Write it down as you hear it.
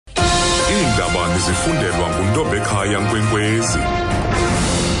Iindaba nizifundelwa nguNtombekhaya Nkwenkwezi.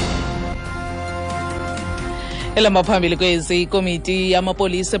 Elamba phambili kwezi Ikomiti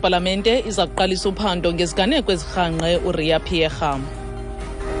yamapolisa ePalamente iza kuqalisa uphando ngeziganeko ezirhangqe uRiah Phiyega.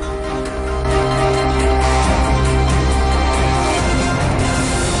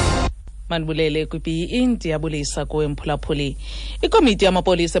 Manibulele kwiBE ndiyabulisa kuwe mphulaphuli. Ikomiti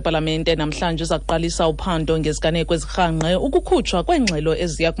yamapolisa ePalamente namhlanje iza kuqalisa uphando ngeziganeko ezirhangqe ukukhutshwa kweengxelo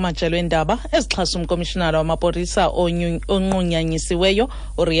eziya kumajelo eendaba ezixhasa uMkomishinala wamapolisa onqunyanyisiweyo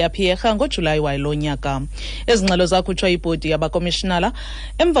uRiah Phiyega ngoJuly walo nyaka. Ezi ngxelo zakhutshwa yibhodi yabakomishinala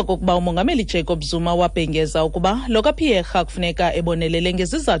emva kokuba umongameli Jacob Zuma wabhengeza ukuba lo kaPhiyega kufuneka ebonelele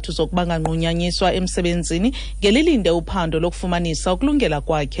ngezizathu zokuba nganqunyanyiswa emsebenzini ngelilinde uphando lokufumanisa ukulungela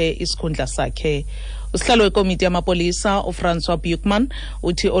kwakhe isikhundla sakhe. Usihlalo wekomiti yamapolisa uFrancois Buchman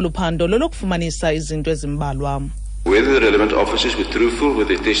uthi oluphando lolokufumanisa izinto ezimbalwa. Whether the relevant officers were truthful with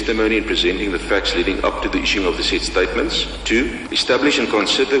their testimony in presenting the facts leading up to the issuing of the said statements. 2. Establish and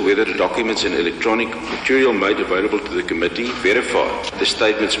consider whether the documents and electronic material made available to the committee verify the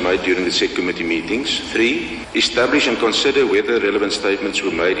statements made during the said committee meetings. 3. Establish and consider whether relevant statements were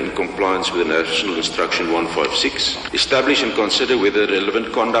made in compliance with the National Instruction 156. Establish and consider whether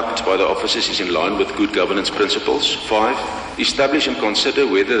relevant conduct by the officers is in line with good governance principles. 5. Establish and consider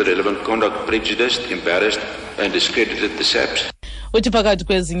whether the relevant conduct prejudiced, embarrassed, and discredited the SAPS. Uthi phakathi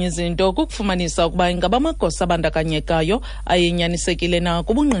kwezinye izinto kukufumanisa ukuba ingaba amagosa abandakanyekayo ayenyanisekile na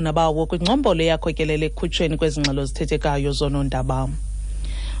kubungqina bawo kwingcombolo yakhokelele ekukhutshweni kwezingxelo zithethekayo zoonondaba.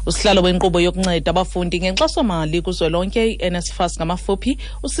 Usihlalo wenkqubo yokunceda abafundi ngenkxaso-mali kuzwelonke i-NSFAS ngamafuphi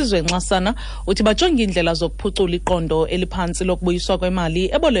uSizwe Nxasana uthi bajonga indlela zokuphucula iqondo eliphantsi lokubuyiswa kwemali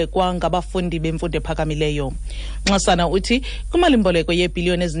ebolekwa ngabafundi bemfundo ephakamileyo. Nxasana uthi kwimali-mboleko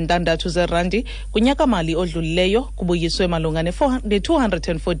yeebhiliyoni ezintandathu zeerandi kunyaka-mali odlulileyo kubuyiswe malunga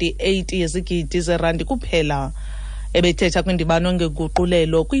ne-248 yezigidi zeerandi kuphela. Ebethetha kwindibano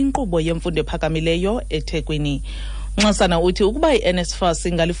ngeguqulelo kwinkqubo yemfundo ephakamileyo eThekwini. Nxasana uthi ukuba i-NSFAS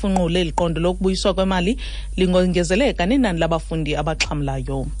ingalifunqula eliqondo lokubuyiswa kwemali lingongezeleka nenani labafundi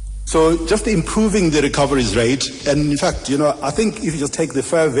abaxhamlayo. So just improving the recoveries rate, and in fact, I think if you just take the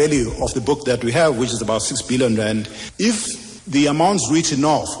fair value of the book that we have, which is about 6 billion rand, if the amounts written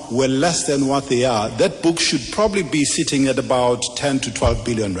off were less than what they are, that book should probably be sitting at about 10 to 12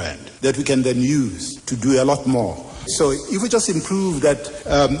 billion rand that we can then use to do a lot more. So if we just improve that,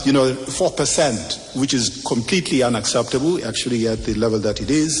 4%, which is completely unacceptable, actually at the level that it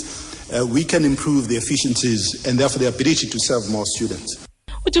is, we can improve the efficiencies and therefore the ability to serve more students.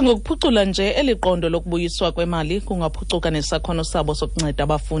 Uthi ngokuphucula nje eliqondo lokubuyiswa kwemali kungaphucuka nesakhono sabo sokunceda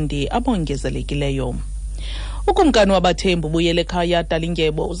abafundi abongezelekileyo. Ukumkani wabathembu ubuyele ekhaya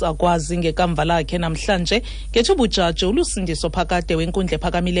Dalingebo uzakwazi ngekamva lakhe namhlanje ngethuba ujaji ulusindiso phakade wenkundla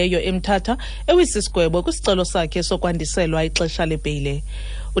ephakamileyo eMthatha ewisisigwebo kwisicelo sakhe sokwandiselwa ixesha lebheyile.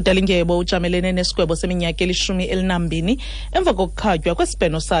 uDalingebo ujamelene nesigwebo seminyaka eli-12 emva kokukhatywa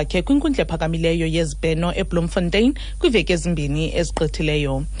kwesibheno sakhe kwinkundla ephakamileyo yezibheno eBloemfontein kwiveki ezimbini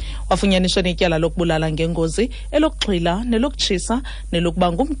ezigqithileyo. Wafunyaniswa netyala lokubulala ngengozi, elokuxhwila, nelokutshisa,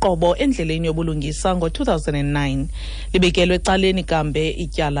 nelokuba ngumqobo endleleni yobulungisa ngo-2009. Libekelwe ecaleni kambe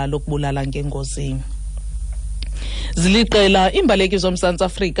ityala lokubulala ngengozi. Ziliqela iimbaleki zoMzantsi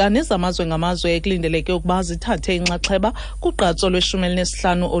Afrika nezamazwe ngamazwe ekulindeleke ukuba zithathe inxaxheba kugqatso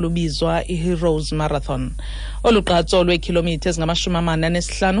lwe-15 olubizwa iHeroes Marathon. Olu gqatso lweekhilomitha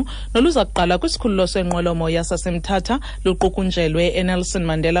ezingama-45 noluza kuqala kwisikhululo senqwelomoya saseMthatha luqukunjelwe eNelson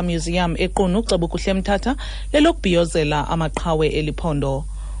Mandela Museum eQunu Cebukuhle eMthatha lelokubhiyozela amaqhawe eliphondo.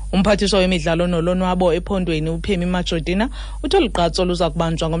 Umphathiswa wemidlalo nolonwabo ephondweni uPhemi Majodina uthi olu gqatso luza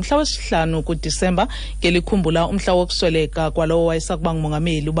kubanjwa ngomhla wesi-5 kuDisemba ngelikhumbula umhla wokusweleka kwalowo wayesakuba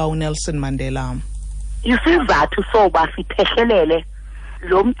ngumongameli uba uNelson Mandela. Isizathu soba siphehlelele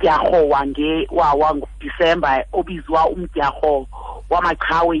lo mdyarho wangoDisemba obizwa umdyarho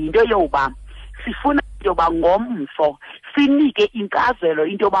wamaqhawe yinto yoba sifuna yoba ngomso sinike inkazelo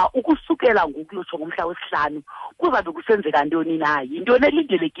into yoba ukusukela ngokuyotsho ngomhla wesi-5 kuzabe kusenzeka ntoni na, yintoni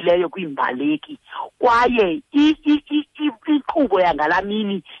elindelekileyo kwiimbaleki kwaye inkqubo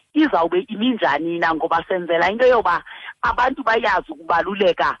yangalamini izawube iminjani na, ngoba senzela into yoba abantu bayazi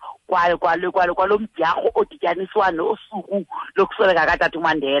ukubaluleka kwalo mdyarho odityaniswa nosuku lokusweleka katata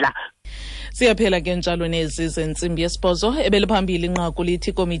uMandela. Siyaphela ke njalo nezi zentsimbi yesibhozo ebeliphambili inqaku lithi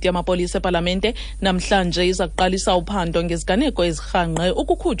ikomiti yamapolisa ePalamente namhlanje iza kuqalisa uphando ngeziganeko ezirhangqe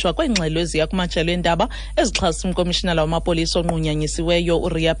ukukhutshwa kweengxelo eziya kumajelo eendaba ezixhasa uMkomishinala wamapolisa onqunyanyisiweyo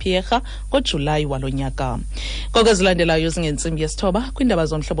uRiah Phiyega ngoJuly walo nyaka. Koko ezilandelayo zingentsimbi yesithoba kwindaba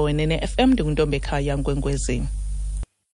zomhlobo wenene FM ndinguNtombekhaya Nkwenkwezi.